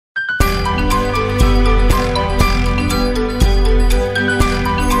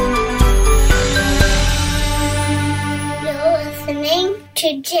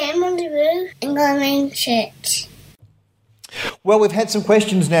to jam on the roof and go around church. Well, we've had some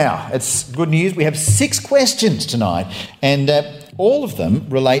questions now. It's good news. We have 6 questions tonight, and all of them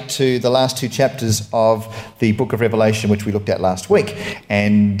relate to the last 2 chapters of the book of Revelation, which we looked at last week.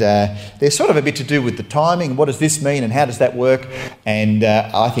 And they're sort of a bit to do with the timing. What does this mean and how does that work? And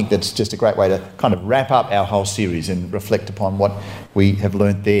I think that's just a great way to kind of wrap up our whole series and reflect upon what we have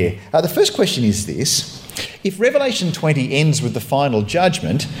learnt there. The first question is this. If Revelation 20 ends with the final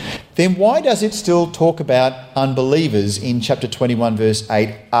judgment, then why does it still talk about unbelievers in chapter 21 verse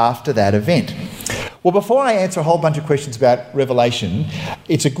 8 after that event? Well, before I answer a whole bunch of questions about Revelation,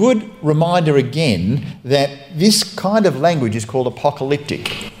 it's a good reminder again that this kind of language is called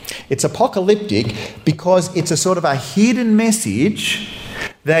apocalyptic. It's apocalyptic because it's a sort of a hidden message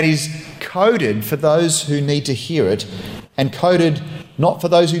that is coded for those who need to hear it and coded not for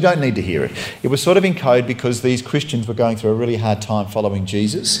those who don't need to hear it. It was sort of in code because these Christians were going through a really hard time following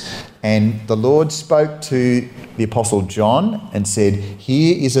Jesus, and the Lord spoke to the Apostle John and said,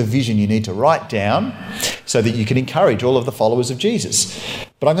 here is a vision you need to write down so that you can encourage all of the followers of Jesus.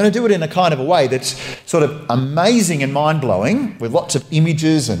 But I'm going to do it in a kind of a way that's sort of amazing and mind-blowing, with lots of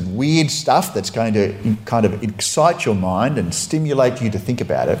images and weird stuff that's going to kind of excite your mind and stimulate you to think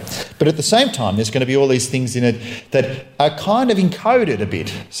about it. But at the same time, there's going to be all these things in it that are kind of encoded a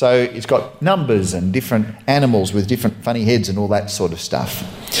bit. So it's got numbers and different animals with different funny heads and all that sort of stuff.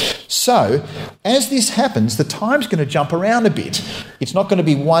 So, as this happens, the time's going to jump around a bit. It's not going to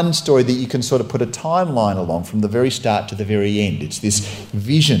be one story that you can sort of put a timeline along from the very start to the very end. It's this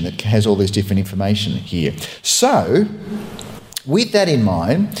vision that has all this different information here. So, with that in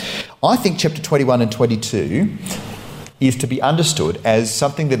mind, I think chapter 21 and 22 is to be understood as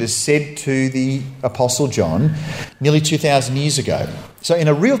something that is said to the Apostle John nearly 2,000 years ago. So in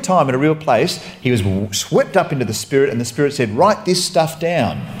a real time, in a real place, he was swept up into the Spirit, and the Spirit said, write this stuff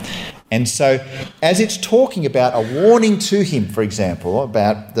down. And so as it's talking about a warning to him, for example,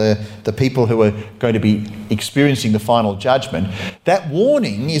 about the people who are going to be experiencing the final judgment, that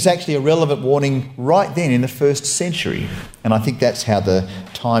warning is actually a relevant warning right then in the first century. And I think that's how the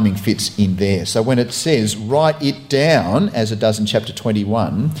timing fits in there. So when it says write it down, as it does in chapter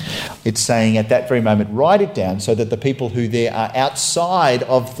 21, it's saying at that very moment, write it down so that the people who there are outside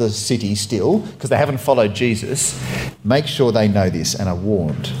of the city still, because they haven't followed Jesus, make sure they know this and are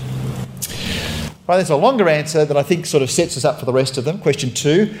warned. Right, there's a longer answer that I think sort of sets us up for the rest of them. Question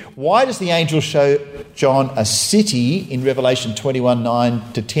 2, why does the angel show John a city in Revelation 21,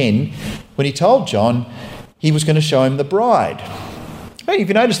 9 to 10 when he told John he was going to show him the bride? If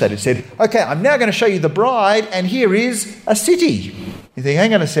you notice that, it said, okay, I'm now going to show you the bride, and here is a city. You think,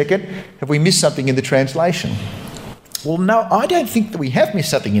 hang on a second, have we missed something in the translation? Well, no, I don't think that we have missed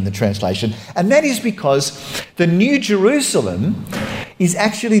something in the translation, and that is because the New Jerusalem is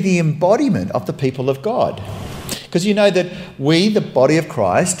actually the embodiment of the people of God. Because you know that we, the body of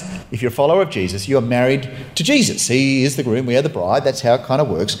Christ, if you're a follower of Jesus, you are married to Jesus. He is the groom, we are the bride. That's how it kind of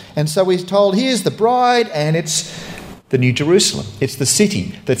works. And so we're told, here's the bride, and it's the New Jerusalem. It's the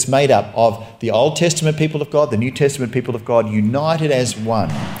city that's made up of the Old Testament people of God, the New Testament people of God, united as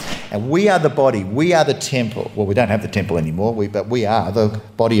one. And we are the body, we are the temple. Well, we don't have the temple anymore, but we are the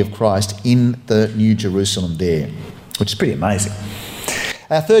body of Christ in the New Jerusalem there, which is pretty amazing.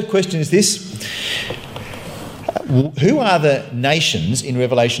 Our third question is this. Who are the nations in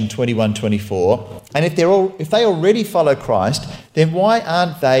Revelation 21:24? And if they already follow Christ, then why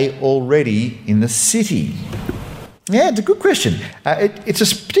aren't they already in the city? Yeah, it's a good question. It's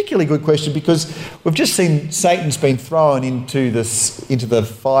a particularly good question because we've just seen Satan's been thrown into the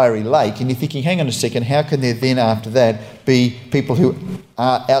fiery lake, and you're thinking, hang on a second, how can there then after that be people who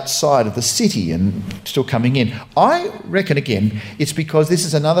are outside of the city and still coming in? I reckon, again, it's because this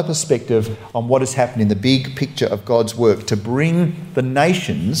is another perspective on what has happened in the big picture of God's work to bring the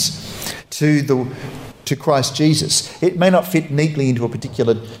nations to Christ Jesus. It may not fit neatly into a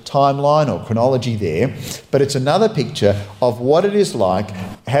particular timeline or chronology there, but it's another picture of what it is like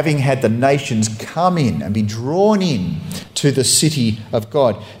having had the nations come in and be drawn in to the city of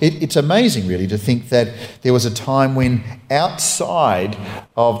God. It's amazing, really, to think that there was a time when outside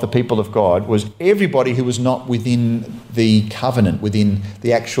of the people of God was everybody who was not within the covenant, within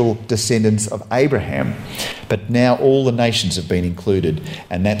the actual descendants of Abraham. But now all the nations have been included,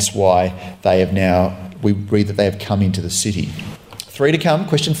 and that's why we read that they have come into the city. 3 to come,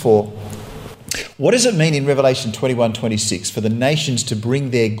 question 4. What does it mean in Revelation 21:26 for the nations to bring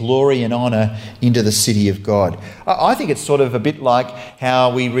their glory and honour into the city of God? I think it's sort of a bit like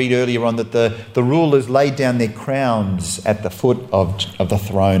how we read earlier on that the rulers laid down their crowns at the foot of the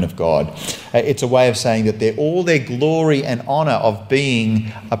throne of God. It's a way of saying that all their glory and honour of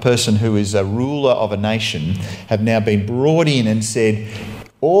being a person who is a ruler of a nation have now been brought in and said,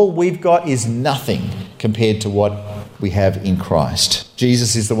 all we've got is nothing compared to what we have in Christ.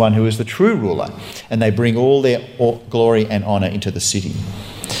 Jesus is the one who is the true ruler, and they bring all their glory and honour into the city.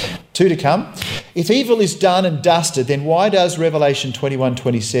 2 to come. If evil is done and dusted, then why does Revelation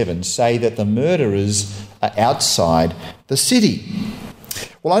 21:27 say that the murderers are outside the city?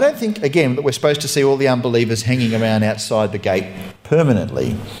 Well, I don't think, again, that we're supposed to see all the unbelievers hanging around outside the gate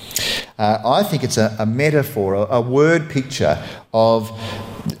permanently. I think it's a metaphor, a word picture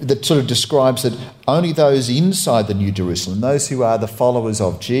that sort of describes that only those inside the New Jerusalem, those who are the followers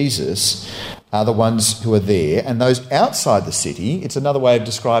of Jesus, are the ones who are there, and those outside the city, it's another way of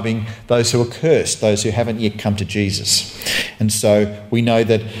describing those who are cursed, those who haven't yet come to Jesus. And so we know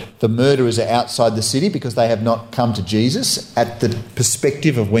that the murderers are outside the city because they have not come to Jesus at the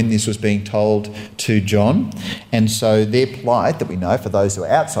perspective of when this was being told to John. And so their plight that we know for those who are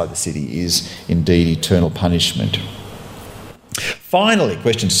outside the city is indeed eternal punishment. Finally,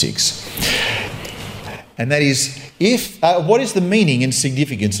 question 6, and that is, what is the meaning and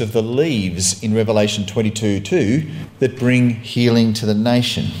significance of the leaves in Revelation 22:2 that bring healing to the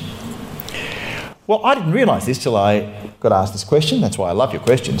nation? Well, I didn't realise this till I got asked this question. That's why I love your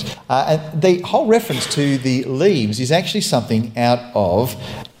questions. And the whole reference to the leaves is actually something out of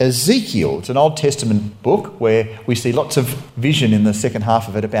Ezekiel. It's an Old Testament book where we see lots of vision in the second half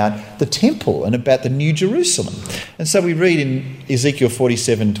of it about the temple and about the New Jerusalem. And so we read in Ezekiel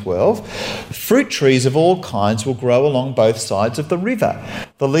 47:12, fruit trees of all kinds will grow along both sides of the river.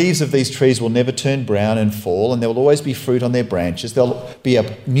 The leaves of these trees will never turn brown and fall, and there will always be fruit on their branches. There'll be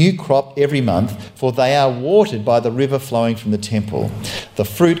a new crop every month, for they are watered by the river flowing from the temple. The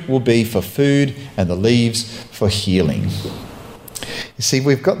fruit will be for food and the leaves for healing. You see,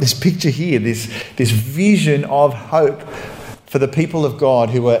 we've got this picture here, this vision of hope for the people of God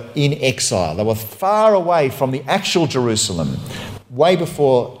who were in exile. They were far away from the actual Jerusalem, way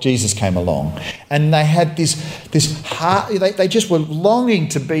before Jesus came along. And they had this heart, they just were longing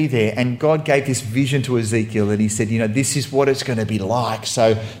to be there. And God gave this vision to Ezekiel that he said, this is what it's going to be like.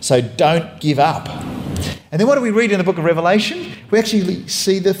 So don't give up. And then what do we read in the book of Revelation? We actually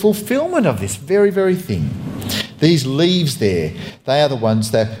see the fulfillment of this very, very thing. These leaves there, they are the ones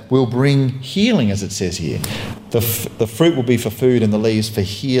that will bring healing, as it says here. The fruit will be for food and the leaves for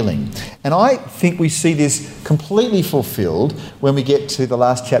healing. And I think we see this completely fulfilled when we get to the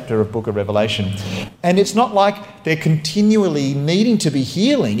last chapter of book of Revelation. And it's not like they're continually needing to be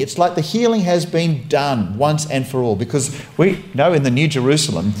healing. It's like the healing has been done once and for all, because we know in the New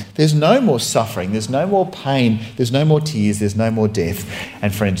Jerusalem there's no more suffering, there's no more pain, there's no more tears, there's no more death.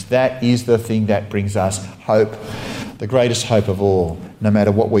 And friends, that is the thing that brings us hope. The greatest hope of all. No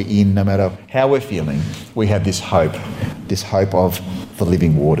matter what we're in, no matter how we're feeling, we have this hope of the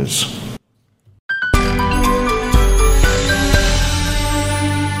living waters.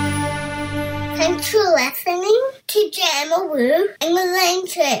 Thanks for listening to Jamawoo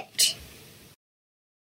English Church.